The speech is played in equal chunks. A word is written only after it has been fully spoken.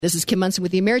This is Kim Munson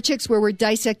with the Americhicks, where we're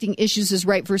dissecting issues as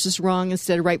right versus wrong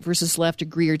instead of right versus left,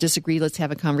 agree or disagree. Let's have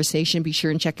a conversation. Be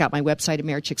sure and check out my website,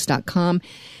 Americhicks.com.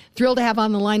 Thrilled to have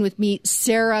on the line with me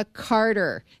Sara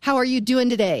Carter. How are you doing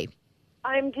today?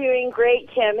 I'm doing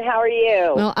great, Kim. How are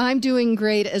you? Well, I'm doing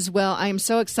great as well. I am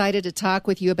so excited to talk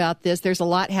with you about this. There's a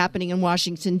lot happening in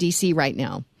Washington, D.C. right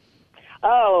now.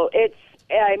 Oh, this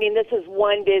is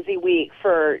one busy week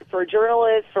for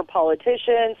journalists, for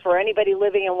politicians, for anybody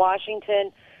living in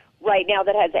Washington right now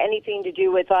that has anything to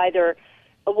do with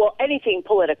anything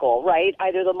political, right?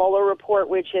 Either the Mueller report,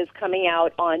 which is coming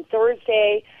out on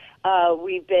Thursday.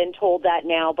 We've been told that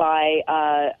now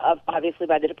obviously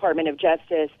by the Department of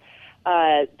Justice.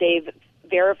 They've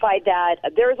verified that.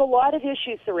 There's a lot of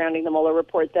issues surrounding the Mueller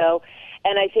report, though,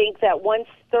 and I think that once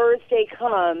Thursday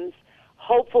comes,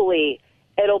 hopefully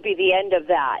it'll be the end of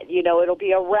that. It'll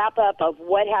be a wrap-up of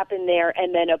what happened there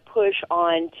and then a push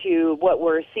on to what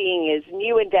we're seeing is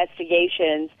new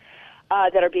investigations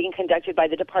that are being conducted by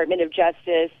the Department of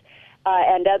Justice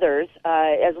and others,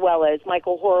 as well as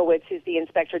Michael Horowitz, who's the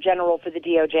Inspector General for the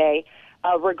DOJ,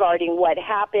 regarding what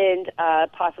happened,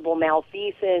 possible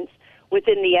malfeasance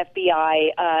within the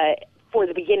FBI for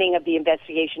the beginning of the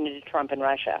investigation into Trump and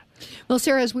Russia. Well,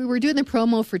 Sara, as we were doing the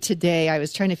promo for today, I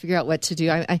was trying to figure out what to do.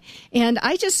 And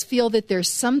I just feel that there's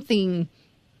something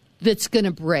that's going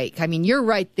to break. I mean, you're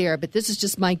right there, but this is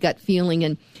just my gut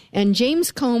feeling. And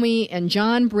James Comey and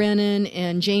John Brennan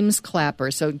and James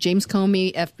Clapper. So James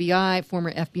Comey, FBI,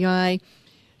 former FBI.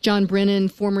 John Brennan,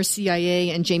 former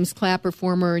CIA, and James Clapper,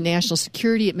 former National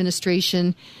Security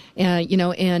Administration.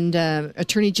 And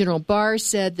Attorney General Barr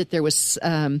said that there was...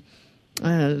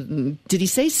 did he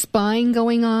say spying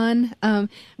going on?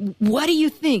 What do you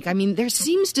think? I mean, there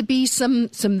seems to be some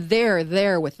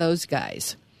there with those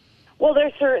guys. Well,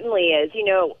 there certainly is.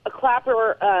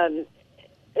 Clapper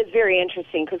is very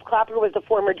interesting because Clapper was the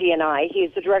former DNI.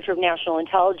 He's the Director of National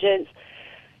Intelligence.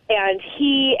 And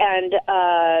he and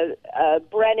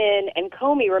Brennan and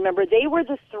Comey, remember, they were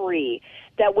the three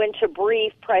that went to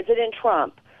brief President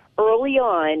Trump early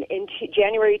on in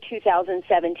January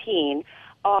 2017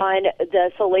 on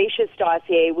the salacious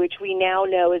dossier, which we now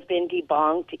know has been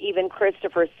debunked. Even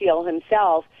Christopher Steele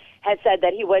himself has said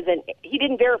that he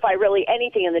didn't verify really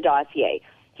anything in the dossier.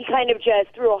 He kind of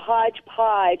just threw a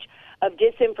hodgepodge of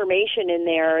disinformation in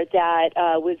there that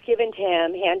was given to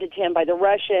him, handed to him by the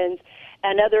Russians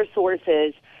and other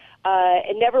sources.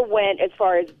 It never went as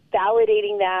far as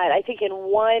validating that. I think in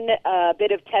one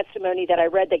bit of testimony that I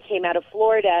read that came out of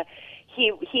Florida,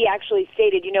 he actually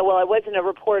stated, well, I wasn't a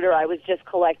reporter, I was just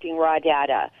collecting raw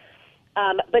data.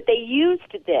 But they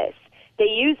used this. They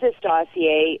used this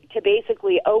dossier to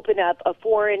basically open up a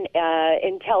Foreign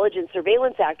Intelligence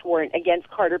Surveillance Act warrant against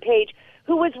Carter Page,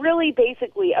 who was really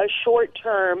basically a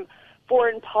short-term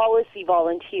foreign policy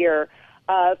volunteer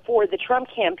for the Trump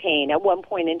campaign at one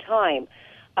point in time.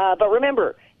 But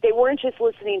remember, they weren't just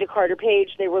listening to Carter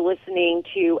Page, they were listening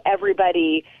to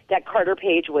everybody that Carter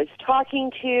Page was talking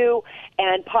to,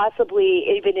 and possibly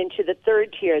even into the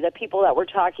third tier, the people that were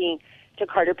talking to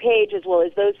Carter Page as well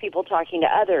as those people talking to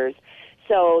others.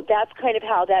 So that's kind of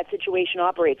how that situation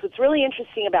operates. What's really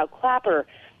interesting about Clapper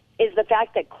is the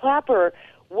fact that Clapper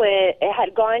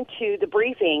had gone to the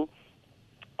briefing.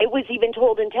 It was even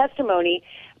told in testimony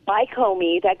by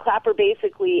Comey that Clapper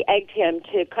basically egged him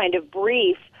to kind of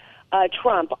brief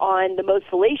Trump on the most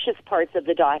salacious parts of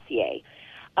the dossier.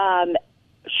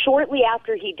 Shortly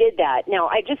after he did that, now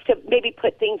just to maybe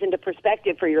put things into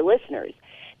perspective for your listeners,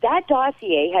 that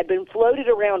dossier had been floated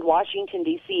around Washington,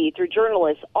 D.C. through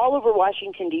journalists all over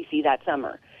Washington, D.C. that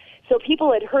summer. So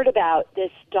people had heard about this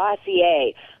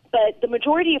dossier, but the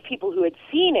majority of people who had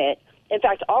seen it, in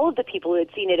fact, all of the people who had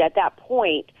seen it at that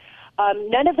point,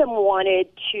 none of them wanted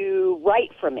to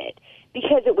write from it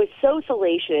because it was so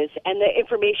salacious and the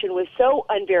information was so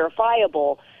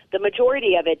unverifiable, the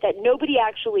majority of it, that nobody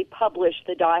actually published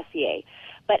the dossier.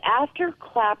 But after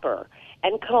Clapper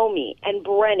and Comey and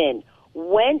Brennan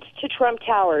went to Trump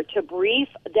Tower to brief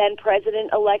then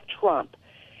President-elect Trump,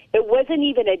 it wasn't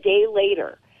even a day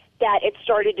later that it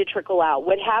started to trickle out.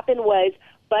 What happened was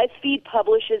BuzzFeed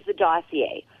publishes the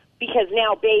dossier because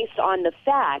now, based on the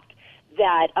fact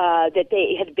that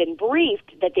they had been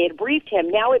briefed, that they had briefed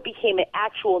him, now it became an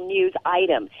actual news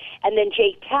item. And then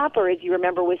Jake Tapper, as you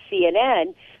remember with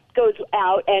CNN, goes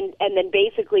out and then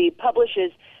basically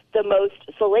publishes the most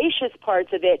salacious parts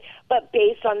of it, but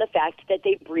based on the fact that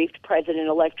they briefed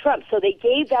President-elect Trump. So they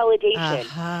gave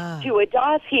validation to a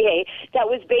dossier that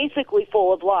was basically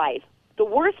full of lies. The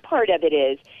worst part of it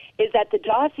is that the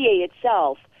dossier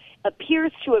itself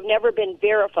appears to have never been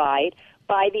verified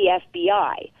by the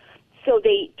FBI. So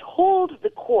they told the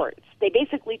courts They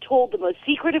basically told the most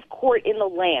secretive court in the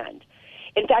land.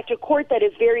 In fact, a court that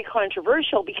is very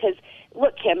controversial because,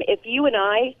 look, Kim, if you and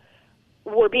I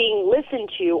were being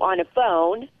listened to on a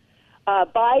phone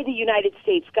by the United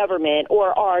States government,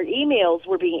 or our emails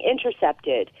were being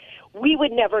intercepted, we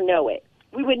would never know it.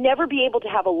 We would never be able to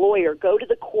have a lawyer go to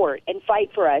the court and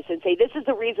fight for us and say, this is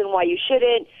the reason why you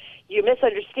shouldn't. You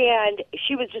misunderstand.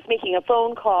 She was just making a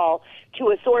phone call to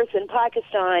a source in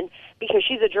Pakistan because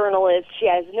she's a journalist. She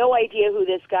has no idea who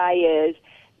this guy is.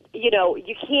 You know,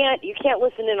 you can't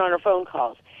listen in on her phone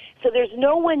calls. So there's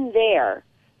no one there.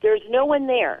 There's no one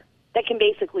there that can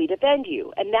basically defend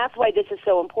you. And that's why this is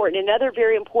so important. Another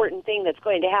very important thing that's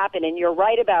going to happen, and you're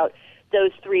right about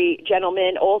those three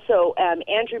gentlemen. Also,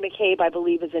 Andrew McCabe, I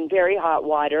believe, is in very hot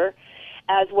water,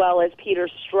 as well as Peter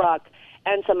Strzok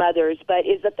and some others. But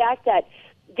is the fact that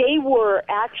they were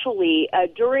actually,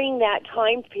 during that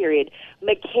time period,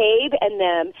 McCabe and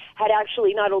them had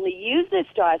actually not only used this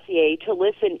dossier to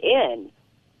listen in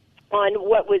on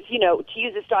what was, to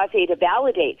use this dossier to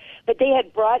validate, but they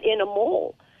had brought in a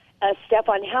mole,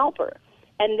 Stefan Halper.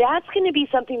 And that's going to be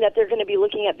something that they're going to be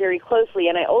looking at very closely.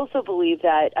 And I also believe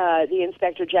that the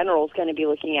Inspector General is going to be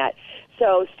looking at.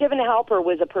 So Stephen Halper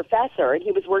was a professor, and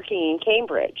he was working in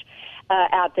Cambridge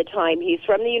at the time. He's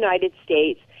from the United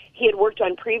States. He had worked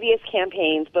on previous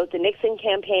campaigns, both the Nixon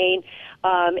campaign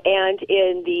and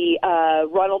in the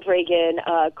Ronald Reagan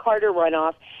Carter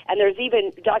runoff. And there's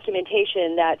even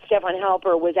documentation that Stefan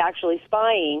Halper was actually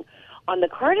spying on the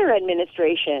Carter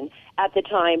administration at the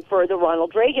time for the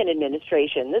Ronald Reagan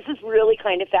administration. This is really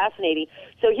kind of fascinating.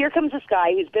 So here comes this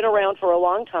guy who's been around for a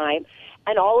long time,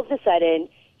 and all of a sudden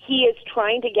he is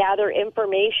trying to gather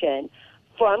information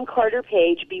from Carter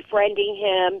Page, befriending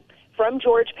him, from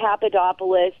George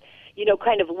Papadopoulos,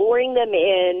 kind of luring them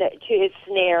in to his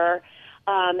snare,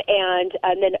 and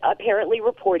then apparently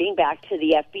reporting back to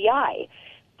the FBI.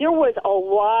 There was a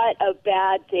lot of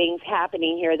bad things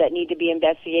happening here that need to be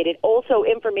investigated. Also,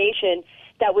 information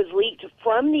that was leaked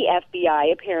from the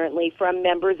FBI, apparently, from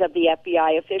members of the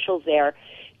FBI officials there,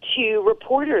 to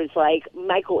reporters like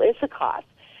Michael Isikoff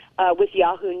with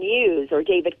Yahoo News or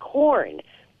David Korn.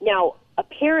 Now,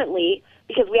 apparently,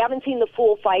 because we haven't seen the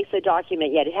full FISA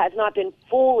document yet, it has not been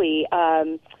fully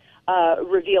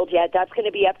revealed yet. That's going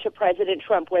to be up to President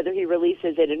Trump whether he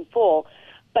releases it in full.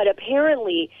 But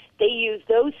apparently, they used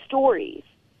those stories,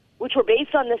 which were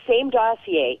based on the same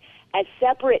dossier, as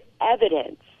separate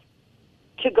evidence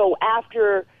to go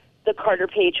after the Carter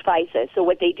Page FISA. So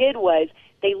what they did was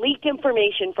they leaked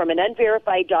information from an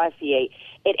unverified dossier.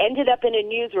 It ended up in a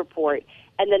news report,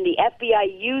 and then the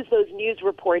FBI used those news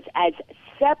reports as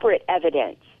separate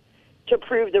evidence to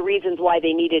prove the reasons why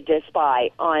they needed to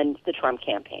spy on the Trump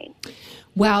campaign.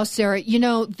 Wow, Sarah,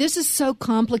 this is so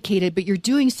complicated, but you're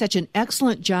doing such an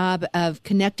excellent job of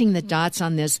connecting the dots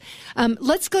on this.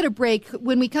 Let's go to break.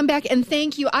 When we come back, and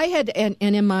thank you, I had, and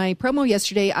in my promo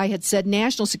yesterday, I had said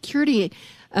National Security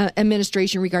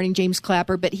Administration regarding James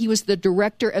Clapper, but he was the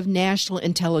Director of National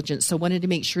Intelligence, so wanted to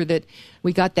make sure that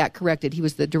we got that corrected. He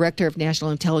was the Director of National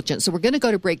Intelligence. So we're going to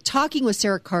go to break talking with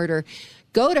Sarah Carter.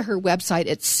 Go to her website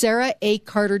at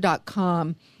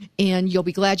saracarter.com, and you'll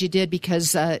be glad you did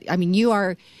because,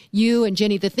 you and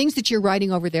Jenny, the things that you're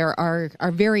writing over there are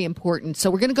very important.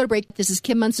 So we're going to go to break. This is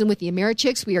Kim Munson with the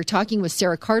AmeriChicks. We are talking with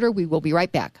Sarah Carter. We will be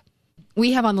right back.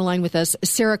 We have on the line with us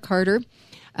Sarah Carter.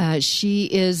 She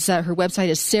is, her website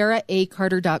is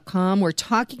saracarter.com. We're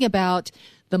talking about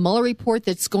the Mueller report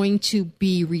that's going to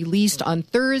be released on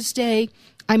Thursday.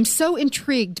 I'm so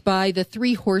intrigued by the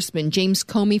three horsemen, James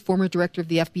Comey, former director of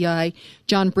the FBI,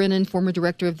 John Brennan, former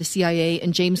director of the CIA,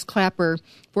 and James Clapper,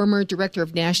 former director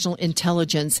of national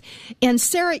intelligence. And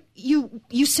Sarah,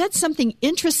 you said something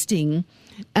interesting,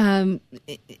 a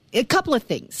couple of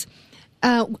things.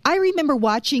 I remember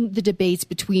watching the debates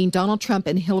between Donald Trump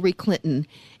and Hillary Clinton,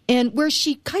 and where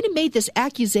she kind of made this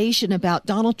accusation about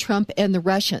Donald Trump and the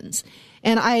Russians.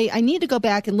 And I need to go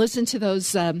back and listen to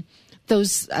those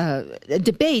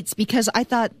debates because I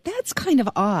thought that's kind of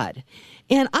odd.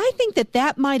 And I think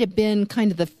that might have been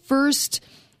kind of the first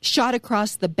shot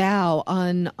across the bow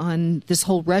on this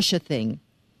whole Russia thing.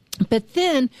 But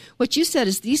then what you said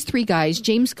is these three guys,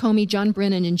 James Comey, John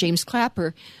Brennan, and James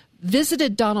Clapper,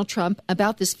 visited Donald Trump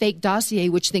about this fake dossier,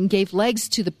 which then gave legs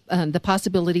to the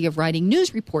possibility of writing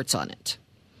news reports on it.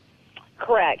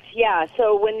 Correct, yeah.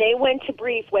 So when they went to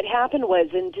brief, what happened was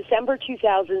in December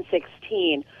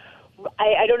 2016,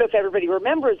 I don't know if everybody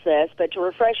remembers this, but to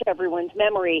refresh everyone's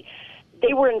memory,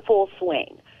 they were in full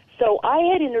swing. So I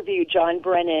had interviewed John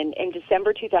Brennan in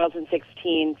December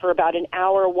 2016 for about an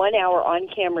hour, 1 hour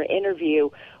on-camera interview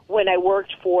when I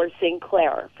worked for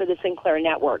Sinclair, for the Sinclair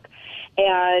Network.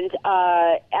 And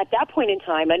at that point in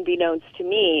time, unbeknownst to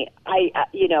me, I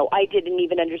didn't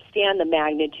even understand the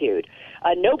magnitude.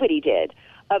 Nobody did,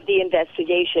 of the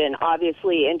investigation,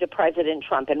 obviously, into President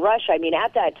Trump and Russia. I mean,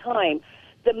 at that time,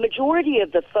 the majority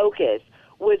of the focus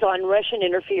was on Russian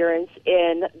interference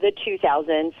in the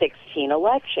 2016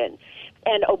 election.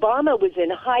 And Obama was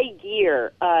in high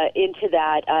gear into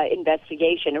that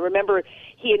investigation. And remember,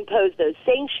 he imposed those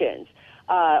sanctions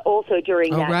also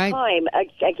during that time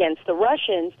against the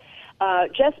Russians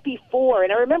just before.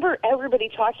 And I remember everybody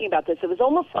talking about this. It was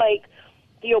almost like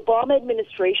the Obama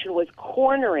administration was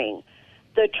cornering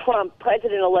the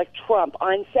President-elect Trump,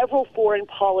 on several foreign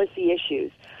policy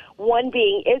issues, one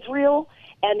being Israel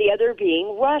and the other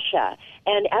being Russia.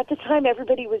 And at the time,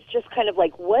 everybody was just kind of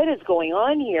like, what is going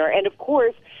on here? And of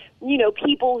course,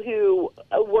 people who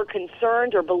were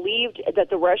concerned or believed that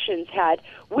the Russians had,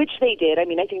 which they did, I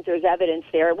mean, I think there's evidence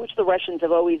there, which the Russians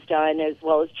have always done, as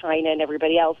well as China and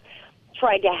everybody else,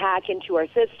 tried to hack into our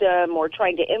system or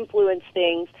trying to influence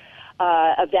things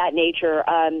of that nature.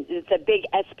 It's a big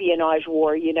espionage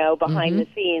war, behind the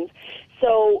scenes.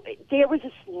 So there was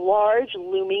this large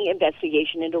looming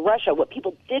investigation into Russia. What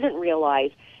people didn't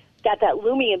realize, that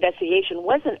looming investigation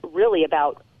wasn't really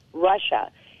about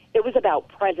Russia. It was about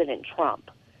President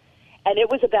Trump. And it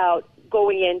was about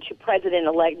going into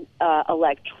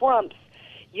President-elect Trump's,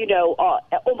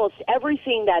 almost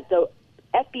everything that the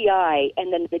FBI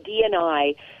and then the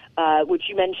DNI, which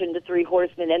you mentioned, the Three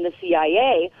Horsemen, and the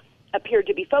CIA, appeared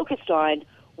to be focused on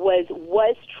was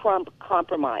Trump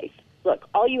compromised? Look,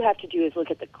 all you have to do is look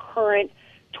at the current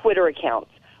Twitter accounts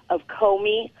of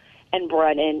Comey and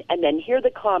Brennan, and then hear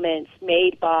the comments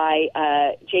made by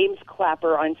James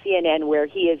Clapper on CNN, where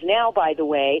he is now, by the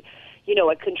way,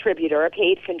 a contributor, a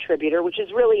paid contributor, which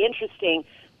is really interesting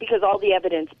because all the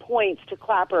evidence points to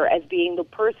Clapper as being the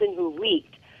person who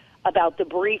leaked about the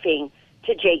briefing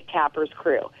to Jake Tapper's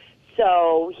crew.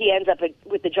 So he ends up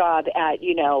with the job at,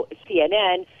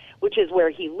 CNN, which is where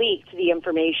he leaked the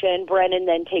information. Brennan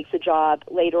then takes a job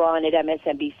later on at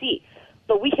MSNBC.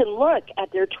 But we can look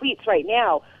at their tweets right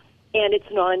now, and it's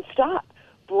nonstop.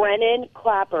 Brennan,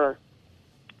 Clapper,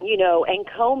 and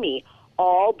Comey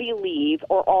all believe,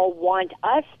 or all want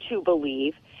us to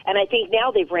believe, and I think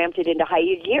now they've ramped it into high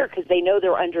gear because they know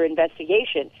they're under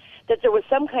investigation, that there was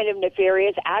some kind of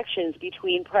nefarious actions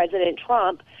between President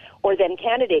Trump or then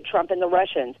candidate Trump and the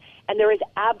Russians. And there is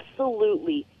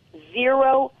absolutely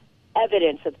zero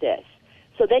evidence of this.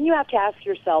 So then you have to ask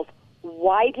yourself,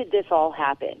 why did this all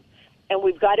happen? And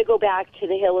we've got to go back to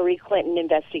the Hillary Clinton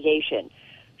investigation.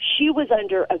 She was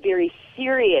under a very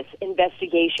serious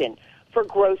investigation for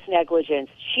gross negligence.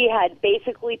 She had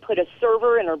basically put a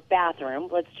server in her bathroom.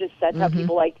 That's how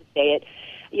people like to say it.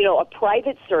 A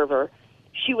private server.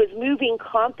 She was moving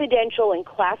confidential and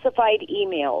classified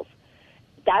emails.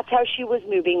 That's how she was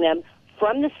moving them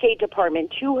from the State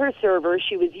Department to her server.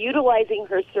 She was utilizing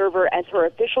her server as her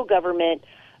official government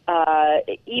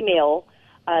email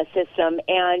system,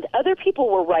 and other people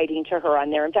were writing to her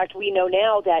on there. In fact, we know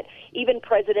now that even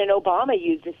President Obama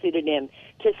used a pseudonym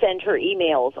to send her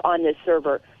emails on this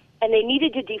server, and they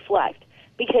needed to deflect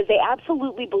because they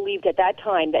absolutely believed at that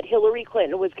time that Hillary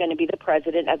Clinton was going to be the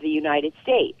president of the United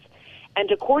States.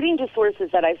 And according to sources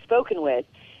that I've spoken with,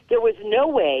 there was no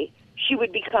way she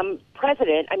would become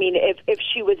president. I mean, if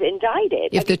she was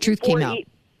indicted. If the truth came out.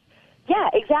 Yeah,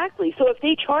 exactly. So if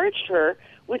they charged her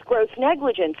with gross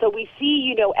negligence, so we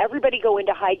see, everybody go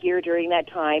into high gear during that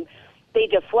time. They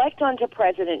deflect onto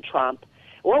President Trump.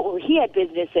 Well, he had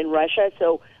business in Russia,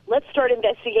 so let's start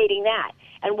investigating that.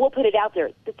 And we'll put it out there.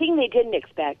 The thing they didn't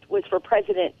expect was for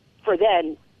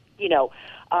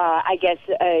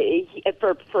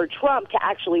Trump to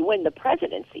actually win the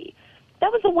presidency.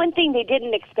 That was the one thing they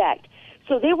didn't expect.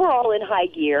 So they were all in high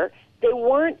gear. They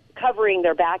weren't covering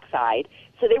their backside,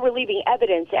 so they were leaving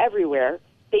evidence everywhere.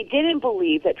 They didn't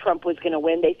believe that Trump was going to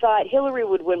win. They thought Hillary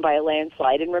would win by a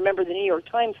landslide. And remember, the New York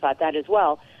Times thought that as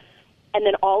well. And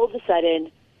then all of a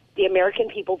sudden, the American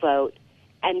people vote,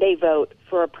 and they vote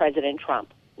for a President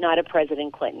Trump, not a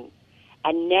President Clinton.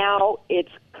 And now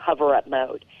it's cover-up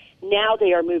mode. Now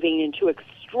they are moving into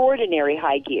extraordinary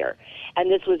high gear. And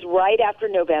this was right after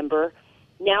November.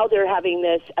 Now they're having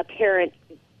this apparent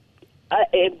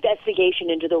investigation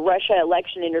into the Russia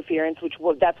election interference,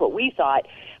 that's what we thought,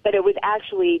 but it was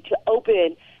actually to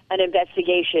open an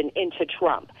investigation into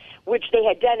Trump, which they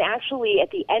had done actually at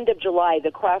the end of July,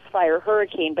 the Crossfire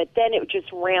Hurricane, but then it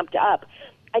just ramped up.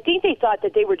 I think they thought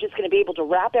that they were just going to be able to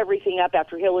wrap everything up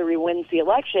after Hillary wins the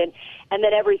election, and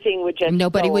then everything would just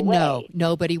Nobody go would away. know.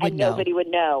 Nobody would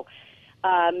know.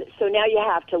 So now you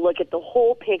have to look at the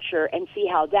whole picture and see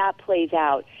how that plays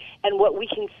out. And what we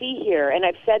can see here, and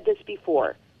I've said this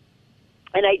before,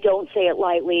 and I don't say it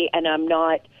lightly, and I'm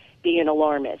not being an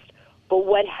alarmist, but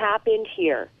what happened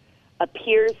here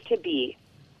appears to be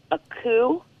a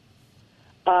coup.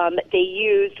 They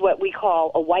used what we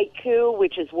call a white coup,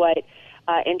 which is what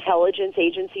intelligence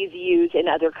agencies use in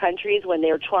other countries when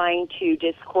they're trying to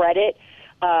discredit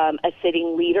a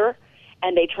sitting leader,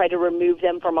 and they try to remove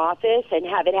them from office and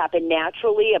have it happen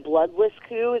naturally. A bloodless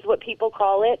coup is what people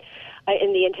call it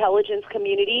in the intelligence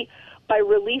community, by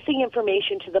releasing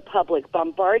information to the public,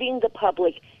 bombarding the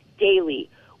public daily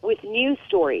with news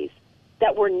stories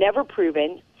that were never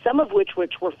proven, some of which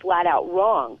were flat out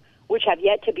wrong, which have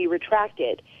yet to be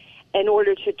retracted, in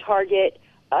order to target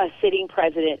a sitting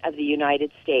president of the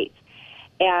United States.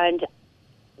 And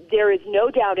there is no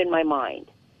doubt in my mind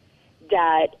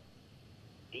that,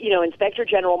 Inspector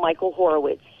General Michael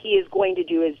Horowitz, he is going to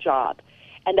do his job,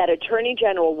 and that Attorney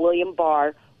General William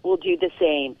Barr will do the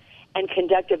same and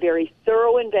conduct a very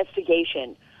thorough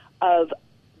investigation of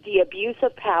the abuse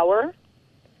of power,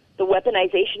 the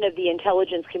weaponization of the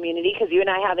intelligence community, because you and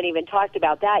I haven't even talked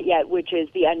about that yet, which is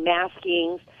the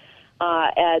unmaskings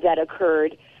that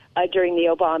occurred during the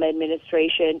Obama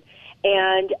administration,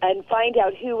 and find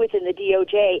out who within the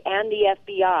DOJ and the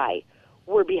FBI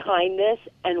were behind this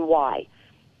and why.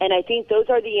 And I think those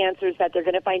are the answers that they're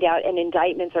going to find out, and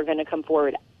indictments are going to come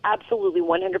forward. Absolutely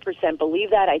 100% believe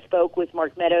that. I spoke with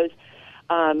Mark Meadows,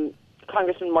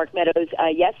 Congressman Mark Meadows,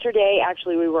 yesterday.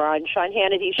 Actually, we were on Sean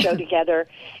Hannity's show together,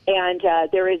 and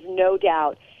there is no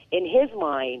doubt in his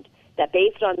mind that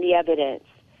based on the evidence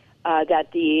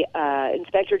that the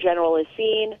Inspector General has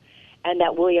seen and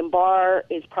that William Barr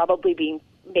is probably being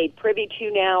made privy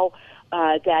to now,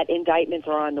 that indictments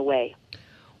are on the way.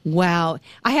 Wow.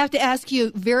 I have to ask you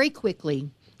very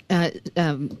quickly,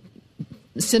 Senator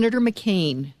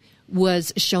McCain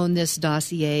was shown this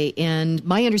dossier, and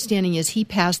my understanding is he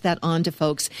passed that on to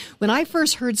folks. When I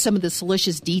first heard some of the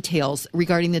salacious details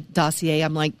regarding the dossier,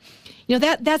 I'm like,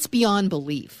 that's beyond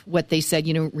belief, what they said,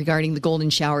 regarding the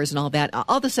golden showers and all that.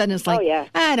 All of a sudden it's like, oh, yeah.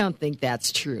 I don't think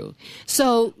that's true.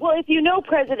 So, well, if you know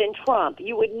President Trump,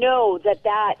 you would know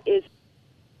that is,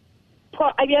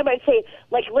 I might say,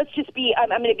 let's just be, I'm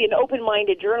going to be an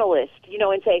open-minded journalist,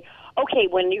 and say, okay,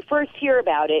 when you first hear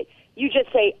about it, you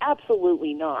just say,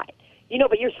 absolutely not.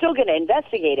 But you're still going to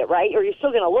investigate it, right? Or you're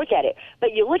still going to look at it.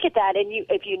 But you look at that, and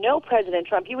if you know President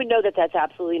Trump, you would know that that's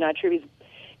absolutely not true.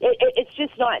 It's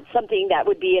just not something that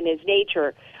would be in his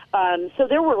nature. So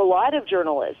there were a lot of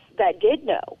journalists that did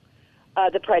know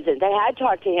the president. They had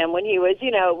talked to him when he was,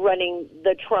 running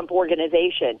the Trump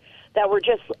organization. That were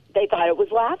just, they thought it was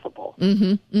laughable.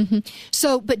 Mm-hmm, mm-hmm.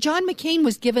 So, but John McCain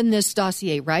was given this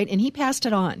dossier, right? And he passed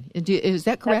it on. Is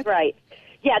that correct? That's right.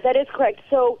 Yeah, that is correct.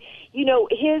 So,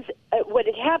 what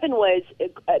had happened was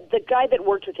the guy that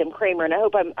worked with him, Kramer, and I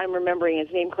hope I'm remembering his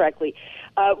name correctly,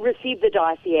 received the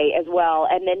dossier as well,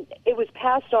 and then it was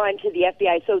passed on to the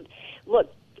FBI. So,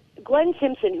 look, Glenn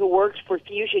Simpson, who worked for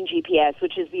Fusion GPS,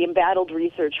 which is the embattled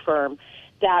research firm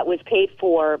that was paid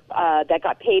for, that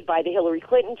got paid by the Hillary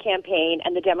Clinton campaign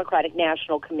and the Democratic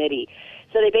National Committee.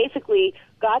 So they basically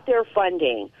got their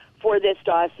funding for this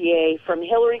dossier from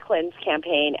Hillary Clinton's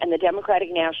campaign and the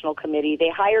Democratic National Committee. They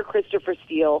hire Christopher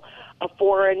Steele, a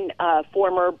foreign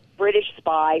former British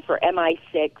spy for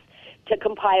MI6, to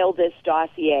compile this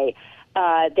dossier.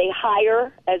 They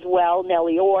hire as well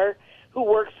Nellie Orr, who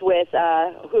works with,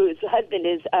 whose husband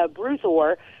is Bruce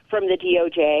Orr from the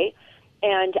DOJ.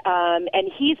 And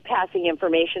he's passing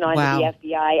information on to the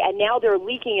FBI, and now they're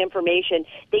leaking information.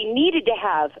 They needed to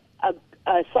have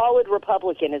a solid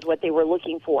Republican is what they were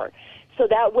looking for. So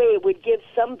that way it would give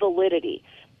some validity.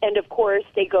 And, of course,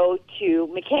 they go to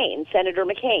McCain, Senator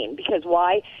McCain. Because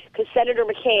why? Because Senator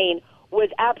McCain was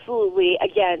absolutely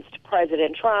against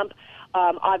President Trump.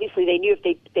 Obviously, they knew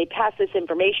if they passed this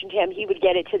information to him, he would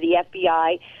get it to the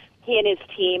FBI, he and his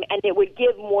team, and it would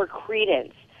give more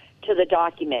credence to the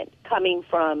document coming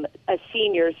from a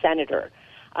senior senator.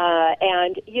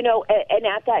 And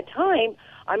at that time,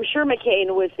 I'm sure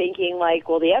McCain was thinking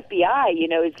well, the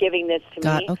FBI, is giving this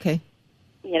to me. Okay.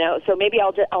 So maybe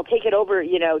I'll take it over,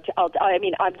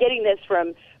 I'm getting this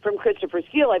from Christopher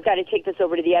Steele. I've got to take this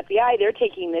over to the FBI. They're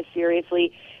taking this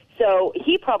seriously. So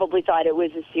he probably thought it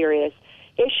was a serious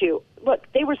issue. Look,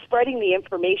 they were spreading the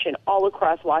information all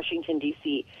across Washington,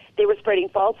 D.C. They were spreading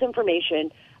false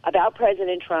information about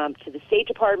President Trump to the State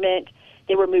Department.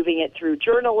 They were moving it through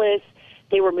journalists.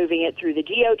 They were moving it through the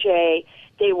DOJ.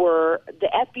 The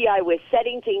FBI was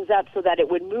setting things up so that it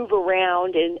would move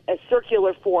around in a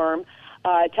circular form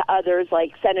to others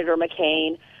like Senator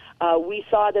McCain. We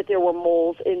saw that there were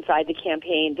moles inside the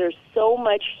campaign. There's so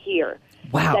much here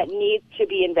Wow. that needs to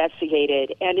be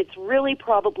investigated. And it's really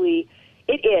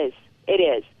it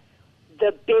is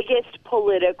the biggest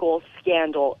political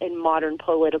scandal in modern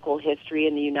political history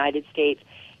in the United States,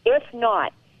 if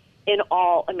not in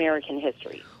all American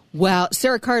history. Wow.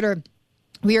 Sara Carter,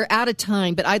 we are out of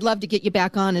time, but I'd love to get you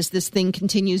back on as this thing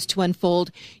continues to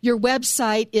unfold. Your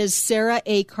website is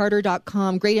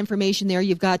saracarter.com. Great information there.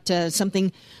 You've got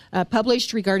something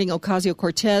published regarding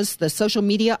Ocasio-Cortez. The social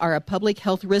media are a public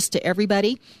health risk to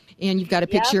everybody. And you've got a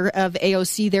picture of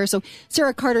AOC there. So,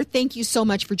 Sara Carter, thank you so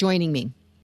much for joining me.